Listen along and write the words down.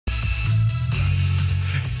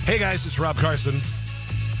Hey guys, it's Rob Carson.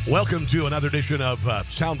 Welcome to another edition of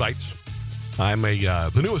Sound Bites. I'm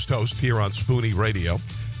the newest host here on Spoonie Radio,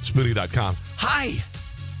 Spoonie.com. Hi,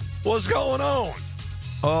 what's going on?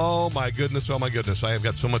 Oh my goodness, I have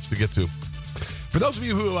got so much to get to. For those of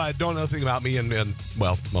you who don't know anything about me, and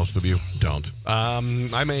well, most of you don't,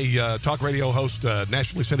 I'm a talk radio host,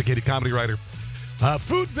 nationally syndicated comedy writer,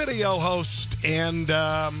 food video host, and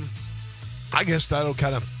I guess I'm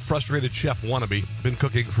kind of frustrated chef wannabe. Been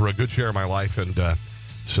cooking for a good share of my life, and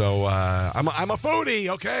so I'm a foodie,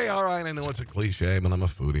 okay? All right, I know it's a cliche, but I'm a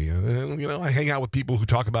foodie. And, I hang out with people who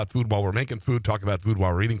talk about food while we're making food, talk about food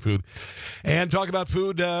while we're eating food, and talk about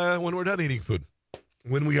food when we're done eating food,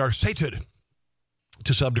 when we are sated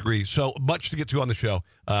to some degree. So much to get to on the show.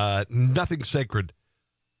 Nothing sacred.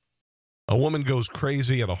 A woman goes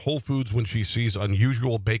crazy at a Whole Foods when she sees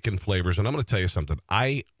unusual bacon flavors. And I'm going to tell you something.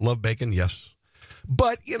 I love bacon, yes.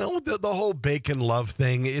 But, the whole bacon love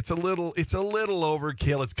thing, it's a little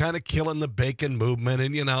overkill. It's kind of killing the bacon movement.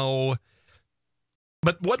 And,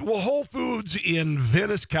 but what Whole Foods in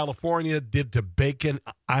Venice, California did to bacon,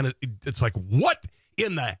 it's like, what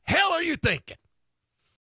in the hell are you thinking?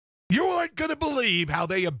 You aren't going to believe how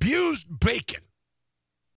they abused bacon.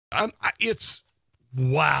 It's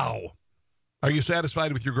wow. Are you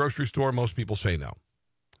satisfied with your grocery store? Most people say no.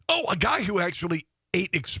 Oh, a guy who actually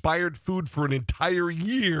ate expired food for an entire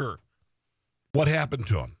year. What happened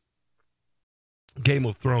to him? Game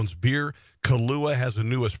of Thrones beer. Kalua has a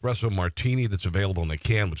new espresso martini that's available in a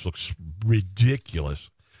can, which looks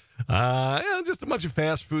ridiculous. Just a bunch of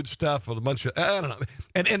fast food stuff, a bunch of, I don't know.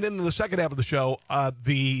 And then in the second half of the show,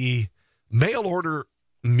 the mail order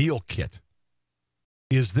meal kit.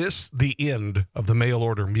 Is this the end of the mail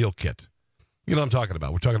order meal kit? You know what I'm talking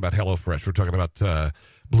about. We're talking about HelloFresh. We're talking about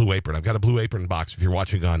Blue Apron. I've got a Blue Apron box. If you're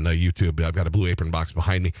watching on YouTube, I've got a Blue Apron box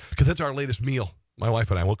behind me because that's our latest meal. My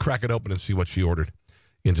wife and I will crack it open and see what she ordered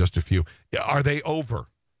in just a few. Are they over?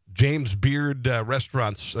 James Beard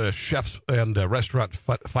restaurants, chefs and restaurant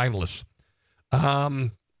finalists.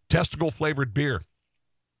 Testicle-flavored beer.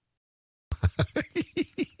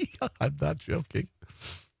 I'm not joking.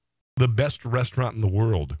 The best restaurant in the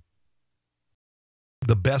world.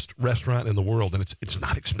 The best restaurant in the world, and it's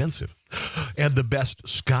not expensive. And the best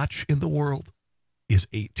scotch in the world is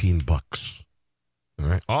 $18. All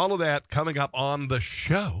right, all of that coming up on the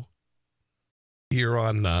show here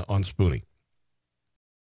on Spoonie.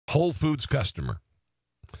 Whole Foods customer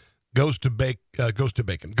goes to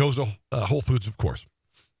bacon, goes to Whole Foods, of course,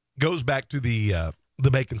 goes back to the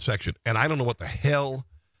bacon section, and I don't know what the hell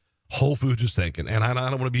Whole Foods is thinking, and I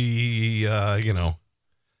don't want to be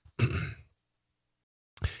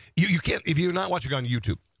You can't, if you're not watching on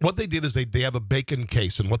YouTube, what they did is they have a bacon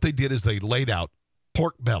case, and what they did is they laid out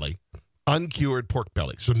pork belly, uncured pork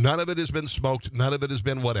belly. So none of it has been smoked, none of it has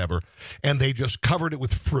been whatever, and they just covered it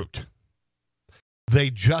with fruit. They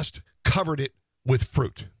just covered it with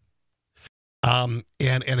fruit. And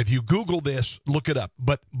if you Google this, look it up.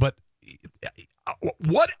 But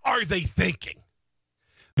what are they thinking?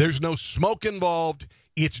 There's no smoke involved.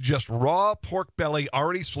 It's just raw pork belly,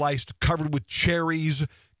 already sliced, covered with cherries,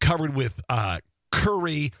 covered with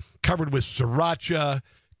curry, covered with sriracha,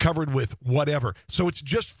 covered with whatever. So it's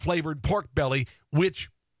just flavored pork belly, which,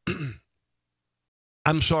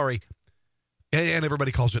 I'm sorry, and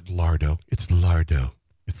everybody calls it lardo. It's lardo.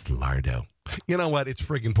 It's lardo. You know what? It's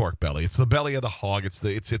friggin' pork belly. It's the belly of the hog. It's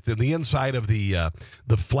in the inside of the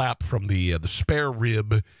flap from the spare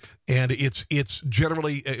rib, and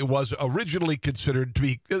it was originally considered to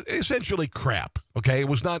be essentially crap. Okay, it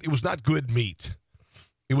was not good meat.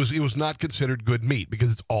 It was not considered good meat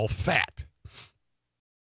because it's all fat.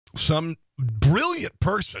 Some brilliant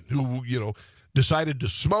person who decided to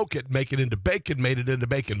smoke it, make it into bacon, made it into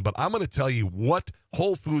bacon. But I'm going to tell you what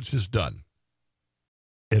Whole Foods has done.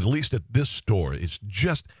 At least at this store, it's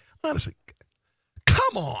just, honestly,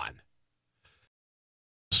 come on.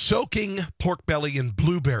 Soaking pork belly in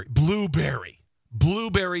blueberry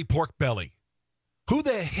pork belly. Who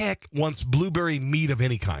the heck wants blueberry meat of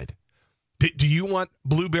any kind? Do you want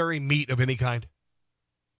blueberry meat of any kind?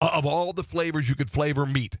 Of all the flavors you could flavor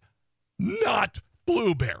meat, not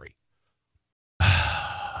blueberry.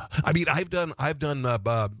 I mean, I've done,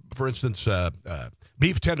 for instance,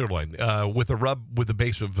 beef tenderloin with a rub with the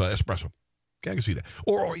base of espresso. Okay, I can see that.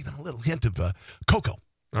 Or even a little hint of cocoa.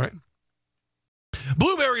 All right.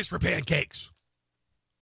 Blueberries for pancakes.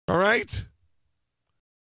 All right.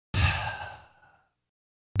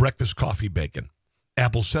 Breakfast coffee bacon,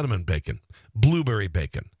 apple cinnamon bacon, blueberry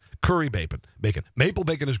bacon, curry bacon. Maple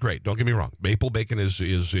bacon is great. Don't get me wrong. Maple bacon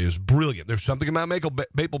is brilliant. There's something about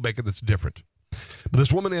maple bacon that's different. But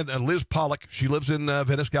this woman, Liz Pollock, she lives in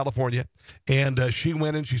Venice, California, and she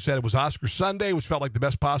went in. She said it was Oscar Sunday, which felt like the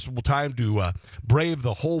best possible time to brave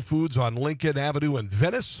the Whole Foods on Lincoln Avenue in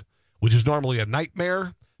Venice, which is normally a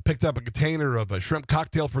nightmare. Picked up a container of a shrimp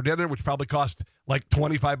cocktail for dinner, which probably cost like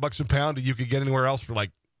 $25 a pound, and you could get anywhere else for like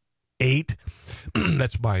 $8.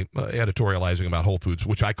 That's my editorializing about Whole Foods,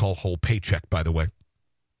 which I call whole paycheck, by the way.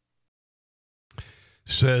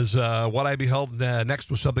 Says, what I beheld next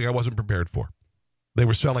was something I wasn't prepared for. They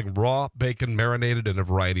were selling raw bacon marinated in a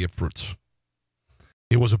variety of fruits.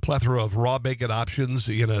 It was a plethora of raw bacon options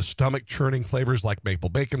in a stomach-churning flavors like maple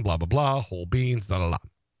bacon, blah, blah, blah, whole beans, blah, blah, blah.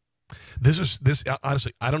 This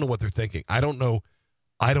honestly, I don't know what they're thinking. I don't know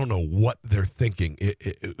what they're thinking.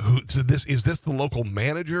 Is this the local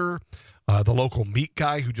manager, the local meat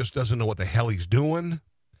guy who just doesn't know what the hell he's doing?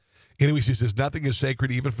 Anyways, he says, nothing is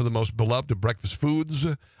sacred even for the most beloved of breakfast foods.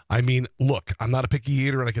 I mean, look, I'm not a picky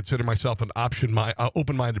eater, and I consider myself an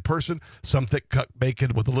open-minded person. Some thick-cut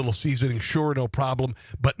bacon with a little seasoning, sure, no problem,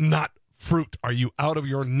 but not fruit. Are you out of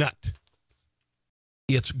your nut?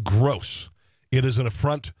 It's gross. It is an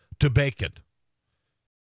affront to bacon.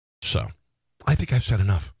 So, I think I've said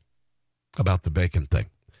enough about the bacon thing.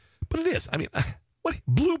 But it is. I mean, what?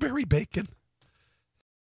 Blueberry bacon?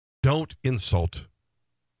 Don't insult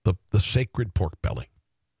the sacred pork belly.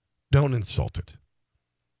 Don't insult it.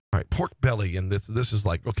 All right, pork belly, and this is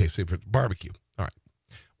like, okay, say for barbecue. All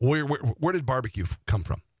right. Where did barbecue come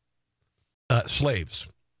from? Slaves.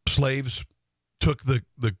 Slaves took the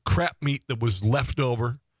crap meat that was left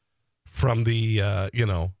over from the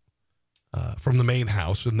from the main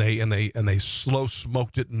house, and they slow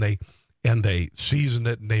smoked it, and they seasoned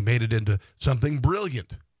it, and they made it into something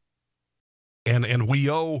brilliant. And we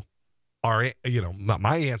owe our, not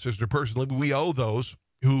my ancestor personally, but we owe those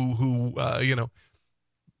who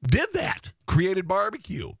did that, created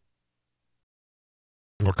barbecue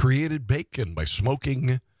or created bacon by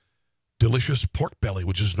smoking delicious pork belly,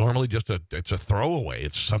 which is normally just it's a throwaway.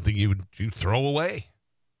 It's something you throw away.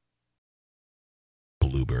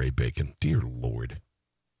 Blueberry bacon. Dear Lord.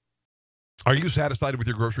 Are you satisfied with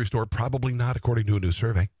your grocery store? Probably not, according to a new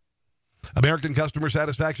survey. American Customer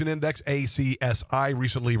Satisfaction Index, ACSI,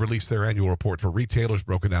 recently released their annual report for retailers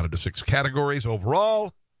broken down into 6 categories.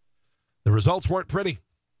 Overall, the results weren't pretty.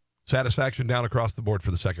 Satisfaction down across the board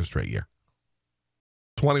for the second straight year.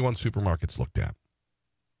 21 supermarkets looked at.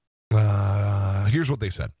 Here's what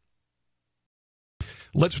they said.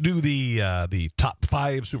 Let's do the top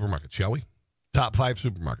 5 supermarkets, shall we? Top 5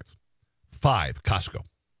 supermarkets. 5, Costco.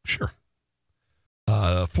 Sure.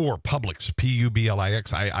 4, Publix,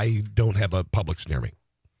 Publix. I don't have a Publix near me.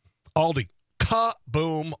 Aldi.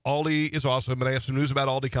 Kaboom. Aldi is awesome, and I have some news about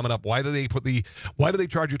Aldi coming up. Why do they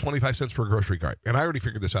charge you 25 cents for a grocery cart? And I already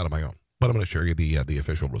figured this out on my own, but I'm going to share you the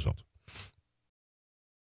official results.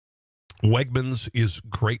 Wegmans is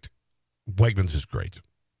great. Wegmans is great.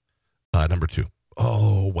 Number 2.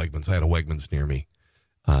 Oh, Wegmans. I had a Wegmans near me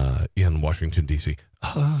in Washington, D.C.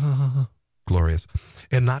 Glorious.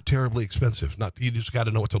 And not terribly expensive. You just got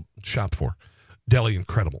to know what to shop for. Deli,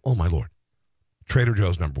 incredible. Oh, my Lord. Trader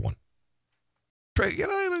Joe's number 1.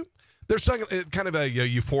 There's kind of a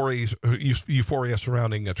euphoria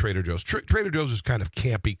surrounding Trader Joe's. Trader Joe's is kind of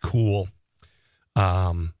campy, cool.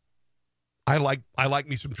 I like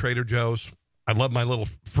me some Trader Joe's. I love my little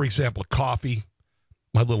free sample of coffee,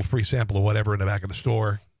 my little free sample of whatever in the back of the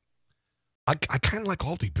store. I kind of like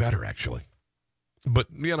Aldi better, actually. But,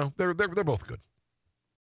 they're both good.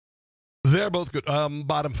 They're both good.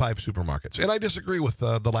 Bottom 5 supermarkets. And I disagree with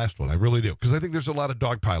the last one. I really do. Because I think there's a lot of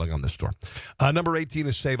dogpiling on this store. Number 18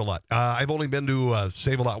 is Save-A-Lot. I've only been to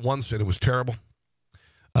Save-A-Lot once, and it was terrible.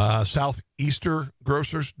 Southeaster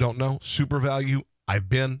Grocers, don't know. Super Value, I've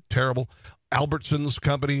been. Terrible. Albertsons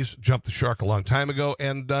companies jumped the shark a long time ago.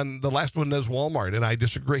 And the last one is Walmart, and I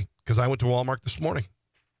disagree. Because I went to Walmart this morning.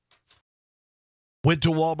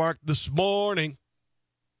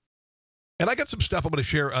 And I got some stuff I'm going to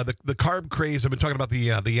share. The carb craze. I've been talking about the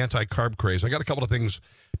anti-carb craze. I got a couple of things.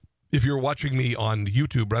 If you're watching me on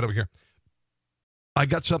YouTube right over here, I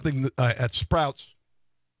got something at Sprouts.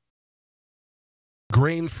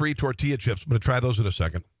 Grain-free tortilla chips. I'm going to try those in a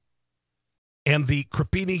second. And the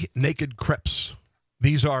crepini naked crepes.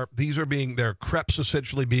 They're crepes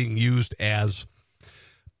essentially being used as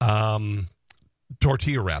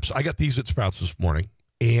tortilla wraps. I got these at Sprouts this morning,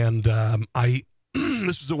 and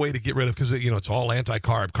this is a way to get rid of, because it's all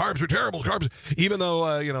anti-carb. Carbs are terrible. Carbs, even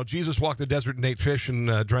though Jesus walked the desert and ate fish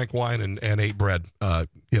and drank wine and ate bread. And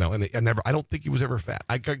I don't think he was ever fat.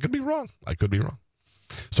 I could be wrong.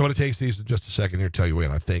 So I'm going to taste these in just a second here, tell you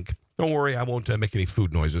what I think. Don't worry, I won't make any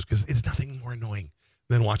food noises, because it's nothing more annoying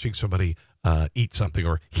than watching somebody eat something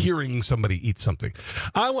or hearing somebody eat something.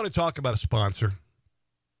 I want to talk about a sponsor,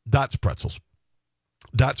 Dots Pretzels.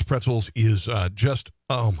 Dots Pretzels is just,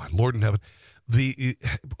 oh my Lord in heaven.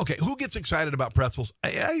 Okay, who gets excited about pretzels?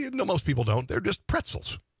 I know most people don't. They're just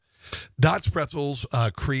pretzels. Dots Pretzels,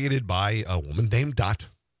 created by a woman named Dot,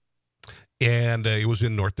 and it was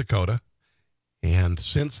in North Dakota. And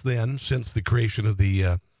since then, since the creation of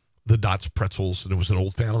the Dots Pretzels, and it was an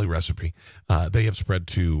old family recipe, they have spread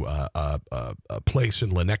to a place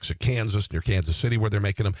in Lenexa, Kansas, near Kansas City, where they're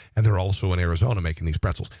making them, and they're also in Arizona making these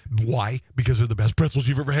pretzels. Why? Because they're the best pretzels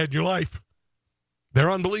you've ever had in your life. They're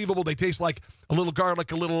unbelievable. They taste like a little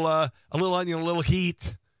garlic, a little onion, a little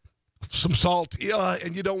heat, some salt,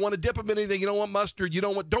 and you don't want to dip them in anything. You don't want mustard. You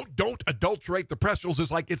don't want don't adulterate the pretzels. It's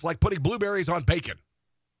like putting blueberries on bacon.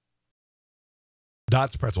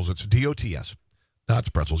 Dots Pretzels. It's DOTS. Dots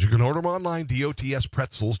Pretzels. You can order them online,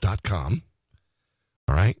 dotspretzels.com.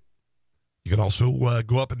 All right. You can also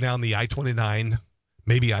go up and down the I-29,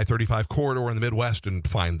 maybe I-35 corridor in the Midwest and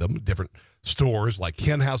find them. Different stores like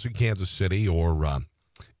Hen House in Kansas City or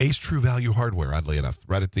Ace True Value Hardware, oddly enough,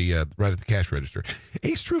 right at the cash register.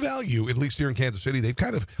 Ace True Value, at least here in Kansas City,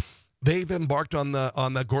 they've embarked on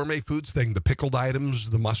the gourmet foods thing, the pickled items,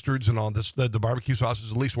 the mustards, and all this, the barbecue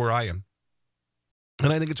sauces, at least where I am.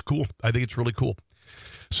 And I think it's cool. I think it's really cool.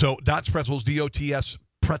 So Dots Pretzels, DOTS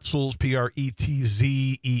Pretzels, PRETZELS.com.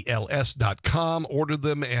 Order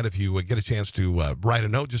them, and if you get a chance to write a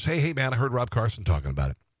note, just say, hey, man, I heard Rob Carson talking about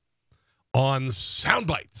it on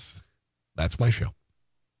Soundbites. That's my show.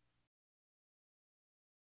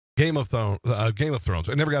 Game of Thrones.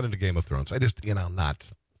 I never got into Game of Thrones. I just,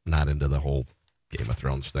 not into the whole Game of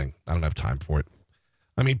Thrones thing. I don't have time for it.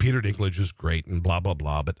 I mean, Peter Dinklage is great and blah, blah,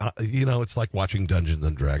 blah, but, it's like watching Dungeons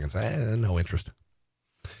and Dragons. No interest.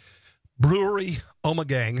 Brewery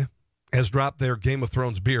Omegang has dropped their Game of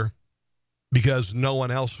Thrones beer because no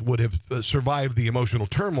one else would have survived the emotional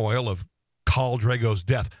turmoil of Khal Drogo's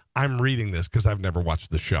death. I'm reading this because I've never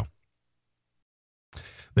watched the show.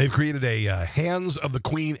 They've created a Hands of the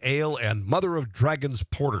Queen Ale and Mother of Dragons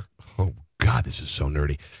Porter. Oh, God, this is so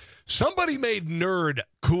nerdy. Somebody made nerd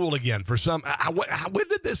cool again for some. When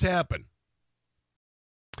did this happen?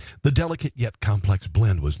 The delicate yet complex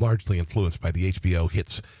blend was largely influenced by the HBO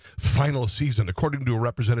hit's final season. According to a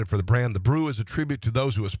representative for the brand, the brew is a tribute to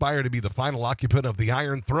those who aspire to be the final occupant of the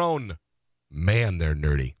Iron Throne. Man, they're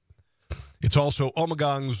nerdy. It's also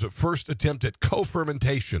Omegang's first attempt at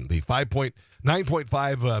co-fermentation. The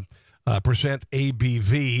 9.5%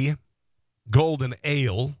 ABV Golden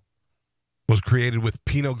Ale was created with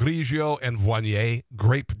Pinot Grigio and Viognier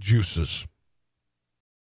grape juices,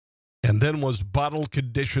 and then was bottle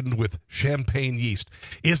conditioned with champagne yeast.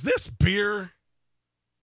 Is this beer?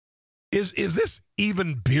 Is this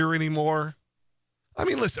even beer anymore? I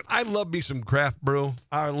mean, listen, I love me some craft brew.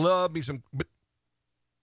 I love me some...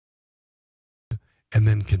 And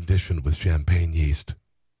then conditioned with champagne yeast.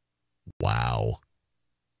 Wow.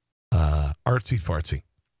 Artsy fartsy.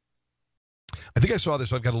 I think I saw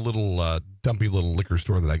this. I've got a little dumpy little liquor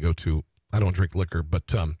store that I go to. I don't drink liquor,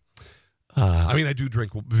 but I do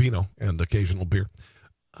drink vino and occasional beer.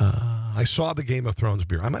 I saw the Game of Thrones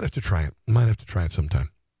beer. I might have to try it. Sometime.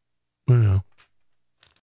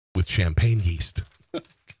 With champagne yeast.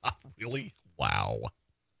 God, really? Wow.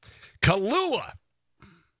 Kalua.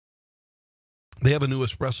 They have a new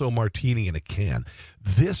espresso martini in a can.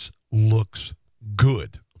 This looks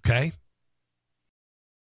good, okay?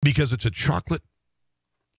 Because it's a chocolate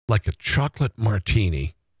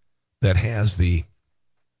martini that has the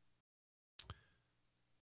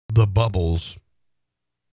bubbles,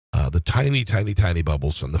 the tiny, tiny, tiny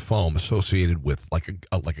bubbles and the foam associated with like a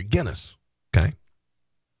Guinness, okay?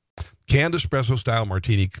 Canned espresso style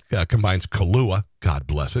martini combines Kalua, God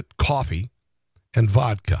bless it, coffee, and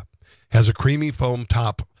vodka. Has a creamy foam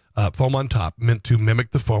on top, meant to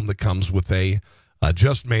mimic the foam that comes with a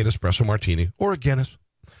just-made espresso martini or a Guinness.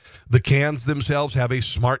 The cans themselves have a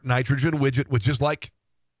smart nitrogen widget, which is like,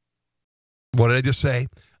 what did I just say?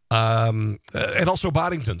 And also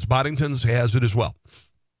Boddington's. Boddington's has it as well.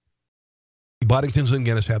 Boddington's and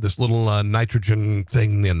Guinness have this little nitrogen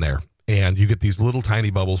thing in there, and you get these little tiny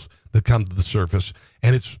bubbles that come to the surface,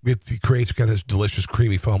 and it creates kind of this delicious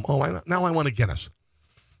creamy foam. Oh, now I want a Guinness.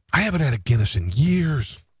 I haven't had a Guinness in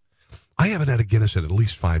years. I haven't had a Guinness in at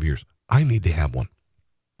least 5 years. I need to have one.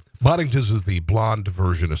 Boddington's is the blonde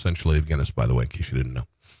version, essentially, of Guinness, by the way, in case you didn't know.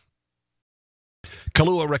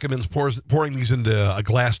 Kalua recommends pouring these into a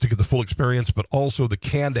glass to get the full experience, but also the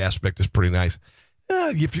canned aspect is pretty nice.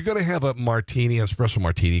 If you're going to have a martini, espresso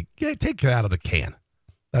martini, take it out of the can.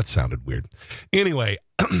 That sounded weird. Anyway,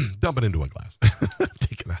 dump it into a glass.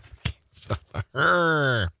 Take it out of the can.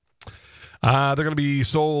 They're going to be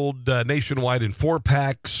sold nationwide in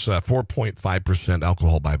 4-packs, 4.5%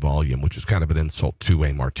 alcohol by volume, which is kind of an insult to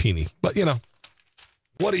a martini. But,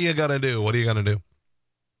 what are you going to do? What are you going to do?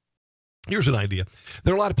 Here's an idea.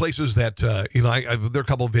 There are a lot of places that, there are a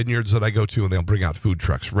couple of vineyards that I go to, and they'll bring out food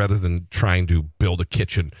trucks rather than trying to build a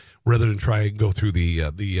kitchen, rather than try and go through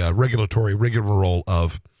the regulatory rigmarole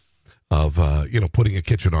of putting a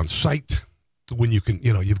kitchen on site when you can,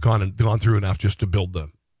 you've gone through enough just to build the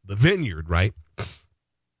vineyard, right?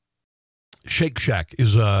 Shake Shack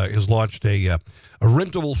has launched a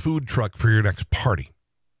rentable food truck for your next party.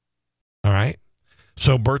 All right?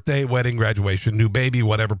 So birthday, wedding, graduation, new baby,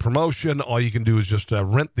 whatever promotion, all you can do is just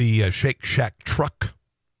rent the Shake Shack truck.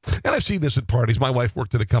 And I've seen this at parties. My wife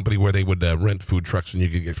worked at a company where they would rent food trucks, and you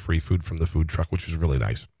could get free food from the food truck, which is really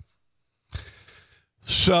nice.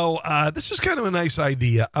 So this is kind of a nice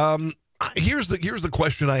idea. Here's the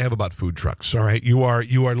question I have about food trucks. All right, you are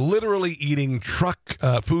literally eating truck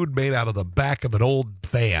food made out of the back of an old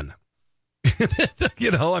van.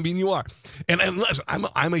 You are. And listen,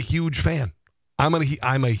 I'm a huge fan. I'm a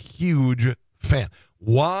huge fan.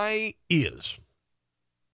 Why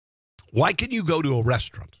can you go to a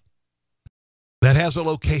restaurant that has a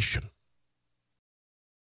location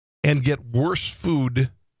and get worse food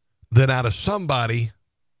than out of somebody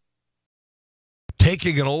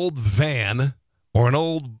taking an old van or an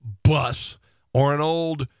old bus or an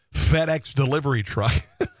old FedEx delivery truck,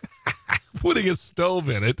 putting a stove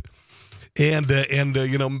in it, and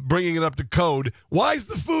bringing it up to code? Why is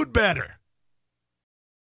the food better?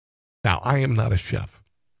 Now, I am not a chef.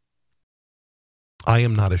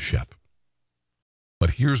 But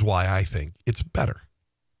here's why I think it's better.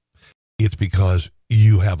 It's because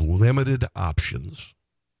you have limited options.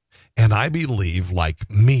 And I believe, like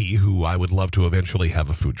me, who I would love to eventually have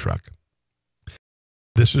a food truck,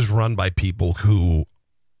 this is run by people who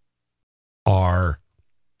are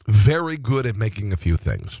very good at making a few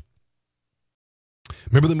things.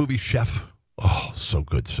 Remember the movie Chef? Oh, so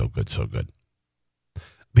good, so good, so good.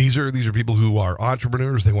 These are people who are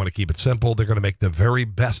entrepreneurs. They want to keep it simple. They're going to make the very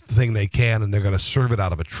best thing they can, and they're going to serve it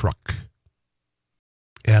out of a truck.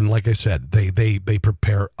 And like I said, they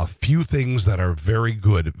prepare a few things that are very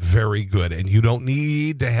good, and you don't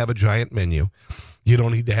need to have a giant menu. You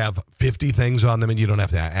don't need to have 50 things on them, and you don't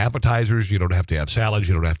have to have appetizers. You don't have to have salads.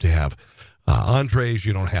 You don't have to have entrees.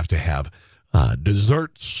 You don't have to have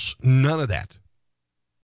desserts. None of that.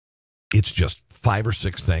 It's just 5 or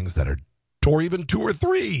 6 things that are, or even 2 or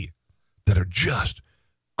 3 that are just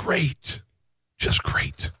great. Just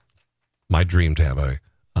great. My dream to have a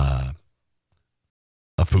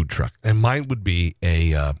food truck. And mine would be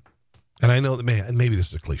and I know that maybe this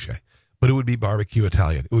is a cliche, but it would be barbecue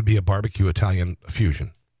Italian. It would be a barbecue Italian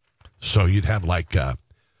fusion. So you'd have like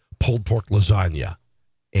pulled pork lasagna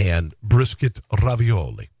and brisket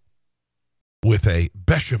ravioli with a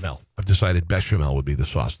bechamel. I've decided bechamel would be the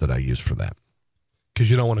sauce that I use for that. Because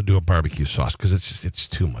you don't want to do a barbecue sauce because it's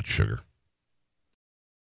too much sugar.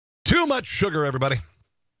 Too much sugar, everybody.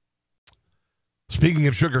 Speaking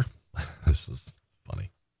of sugar, this is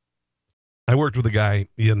funny. I worked with a guy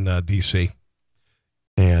in D.C.,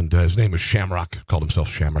 and his name was Shamrock, called himself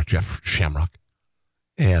Shamrock, Jeff Shamrock.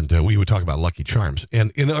 And we would talk about Lucky Charms.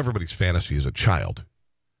 And everybody's fantasy as a child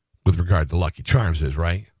with regard to Lucky Charms is,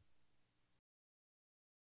 right?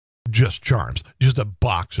 Just Charms. Just a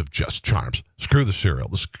box of Just Charms. Screw the cereal.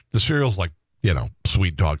 The cereal's like,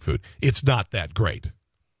 sweet dog food. It's not that great.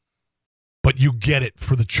 But you get it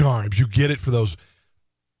for the charms. You get it for those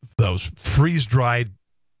freeze-dried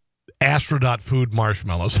astronaut food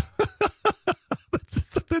marshmallows.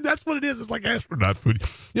 That's what it is. It's like astronaut food.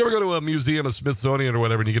 You ever go to a museum, a Smithsonian or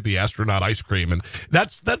whatever, and you get the astronaut ice cream, and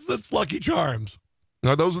that's Lucky Charms.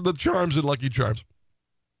 Now, those are the charms in Lucky Charms.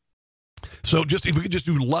 So if we could just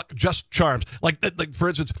do just Charms, like for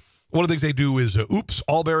instance, one of the things they do is Oops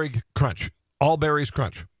All Berries Crunch.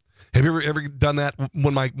 Have you ever done that?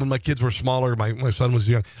 When my kids were smaller, my son was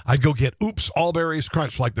young, I'd go get Oops All Berries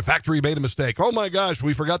Crunch, like the factory made a mistake. Oh my gosh,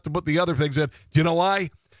 we forgot to put the other things in. Do you know why?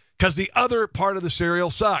 Because the other part of the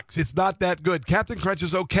cereal sucks. It's not that good. Captain Crunch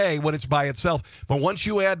is okay when it's by itself, but once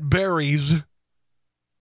you add berries,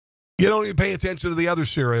 you don't even pay attention to the other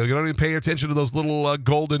cereal. You don't even pay attention to those little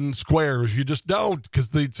golden squares. You just don't,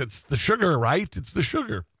 because it's the sugar, right? It's the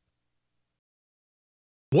sugar.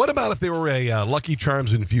 What about if they were a Lucky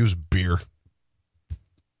Charms infused beer?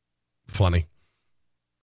 Funny.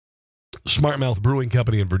 Smart Mouth Brewing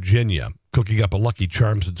Company in Virginia cooking up a Lucky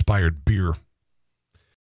Charms inspired beer.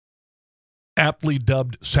 Aptly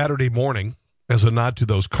dubbed Saturday Morning as a nod to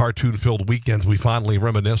those cartoon-filled weekends we fondly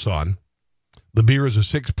reminisce on. The beer is a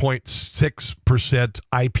 6.6%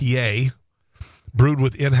 IPA, brewed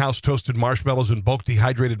with in-house toasted marshmallows and bulk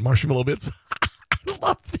dehydrated marshmallow bits. I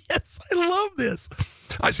love this. I love this.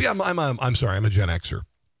 I see. I'm sorry. I'm a Gen Xer.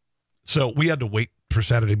 So we had to wait for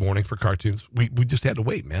Saturday morning for cartoons. We just had to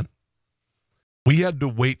wait, man. We had to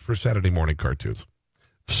wait for Saturday morning cartoons.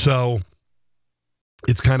 So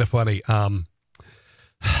it's kind of funny. I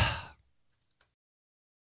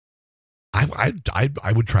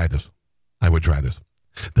would try this. I would try this.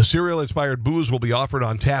 The cereal-inspired booze will be offered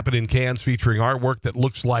on tap and in cans, featuring artwork that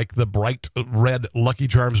looks like the bright red Lucky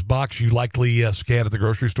Charms box you likely scanned at the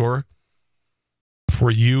grocery store for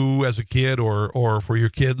you as a kid or for your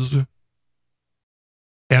kids.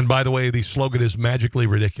 And by the way, the slogan is magically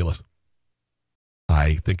ridiculous.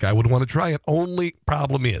 I think I would want to try it. Only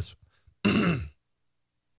problem is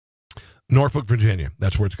Norfolk, Virginia.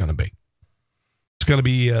 That's where it's going to be. It's going to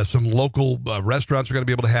be some local restaurants are going to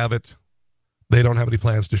be able to have it. They don't have any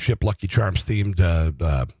plans to ship Lucky Charms themed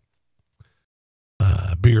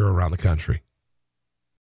beer around the country.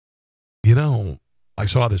 You know, I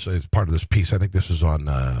saw this as part of this piece. I think this is on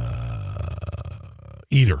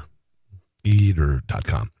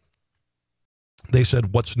eater.com. They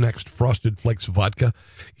said, "What's next? Frosted Flakes vodka."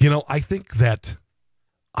 You know, I think that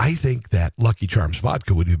Lucky Charms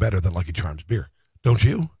vodka would be better than Lucky Charms beer. Don't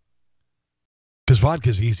you? Because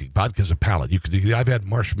vodka's easy. Vodka's a palate. I've had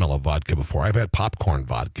marshmallow vodka before. I've had popcorn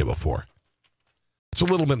vodka before. It's a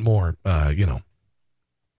little bit more, I don't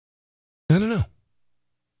know. A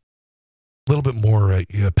little bit more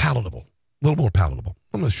palatable. A little more palatable.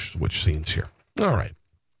 I'm going to switch scenes here. All right.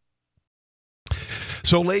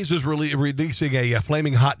 So Lay's is releasing a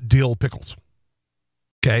flaming hot dill pickles.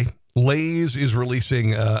 Okay. Lay's is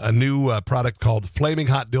releasing a new product called flaming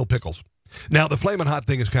hot dill pickles. Now, the flaming hot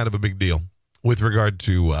thing is kind of a big deal with regard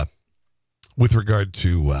to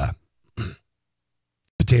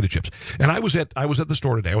potato chips. And I was at the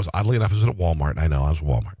store today. Oddly enough, I was at Walmart. I know I was at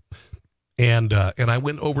Walmart. And I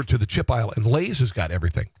went over to the chip aisle, and Lay's has got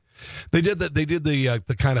everything. They did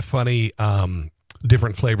the kind of funny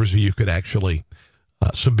different flavors that you could actually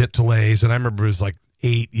submit to Lay's. And I remember it was like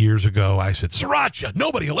 8 years ago. I said sriracha.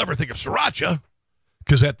 Nobody will ever think of sriracha,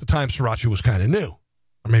 because at the time sriracha was kind of new,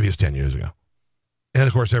 or maybe it's 10 years ago. And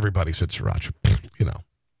of course, everybody said sriracha,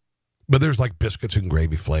 But there's like biscuits and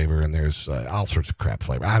gravy flavor, and there's all sorts of crap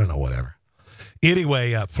flavor. I don't know, whatever.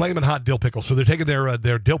 Anyway, flamin' hot dill pickle. So they're taking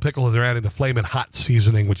their dill pickle and they're adding the flamin' hot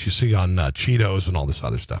seasoning, which you see on Cheetos and all this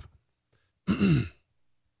other stuff.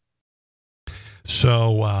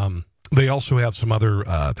 So they also have some other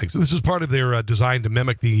things. This is part of their design to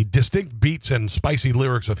mimic the distinct beats and spicy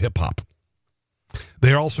lyrics of hip-hop.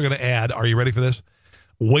 They're also going to add, are you ready for this?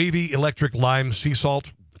 Wavy electric lime sea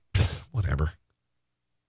salt, whatever.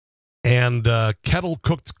 And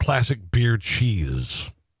kettle-cooked classic beer cheese.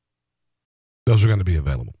 Those are going to be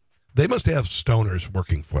available. They must have stoners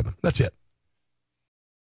working for them. That's it.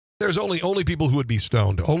 There's only people who would be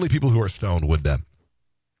stoned. Only people who are stoned would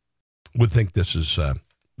think this is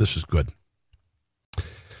good.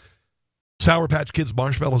 Sour Patch Kids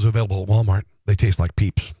marshmallows available at Walmart. They taste like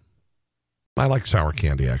Peeps. I like sour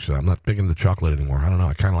candy, actually. I'm not big into chocolate anymore. I don't know.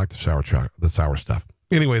 I kind of like the sour stuff.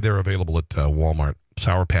 Anyway, they're available at Walmart.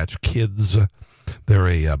 Sour Patch Kids. They're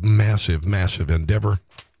a massive, massive endeavor.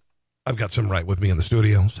 I've got some right with me in the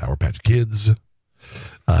studio. Sour Patch Kids.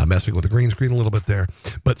 Messing with the green screen a little bit there.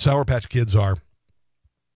 But Sour Patch Kids are,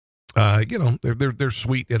 they're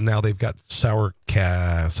sweet, and now they've got Sour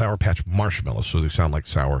Patch marshmallows, so they sound like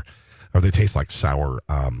sour, or they taste like sour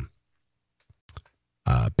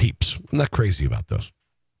Peeps. I'm not crazy about those.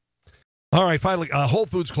 All right, finally, Whole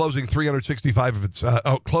Foods closing 365 of its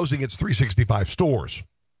closing its 365 stores.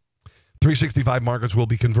 365 markets will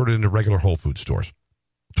be converted into regular Whole Foods stores.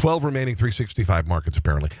 12 remaining 365 markets,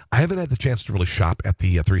 apparently. I haven't had the chance to really shop at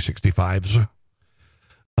the 365s.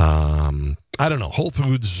 I don't know. Whole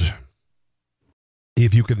Foods,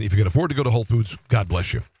 if you can afford to go to Whole Foods, God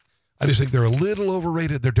bless you. I just think they're a little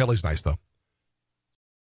overrated. Their deli's nice, though.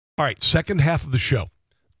 All right, second half of the show.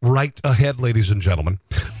 Right ahead, ladies and gentlemen.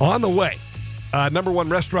 On the way, number one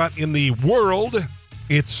restaurant in the world.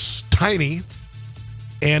 It's tiny,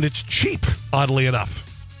 and it's cheap, oddly enough.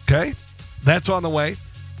 Okay? That's on the way.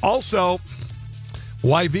 Also,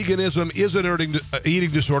 why veganism is an eating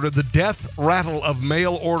disorder. The death rattle of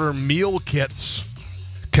mail-order meal kits.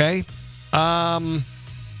 Okay?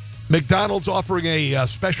 McDonald's offering a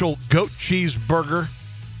special goat cheese burger.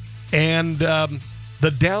 And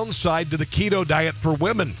the downside to the keto diet for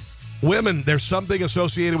women. Women, there's something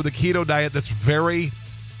associated with the keto diet that's very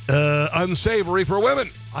unsavory for women.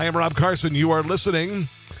 I am Rob Carson. You are listening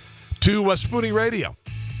to Spoonie Radio.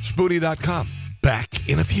 Spoonie.com. back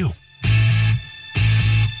in a few.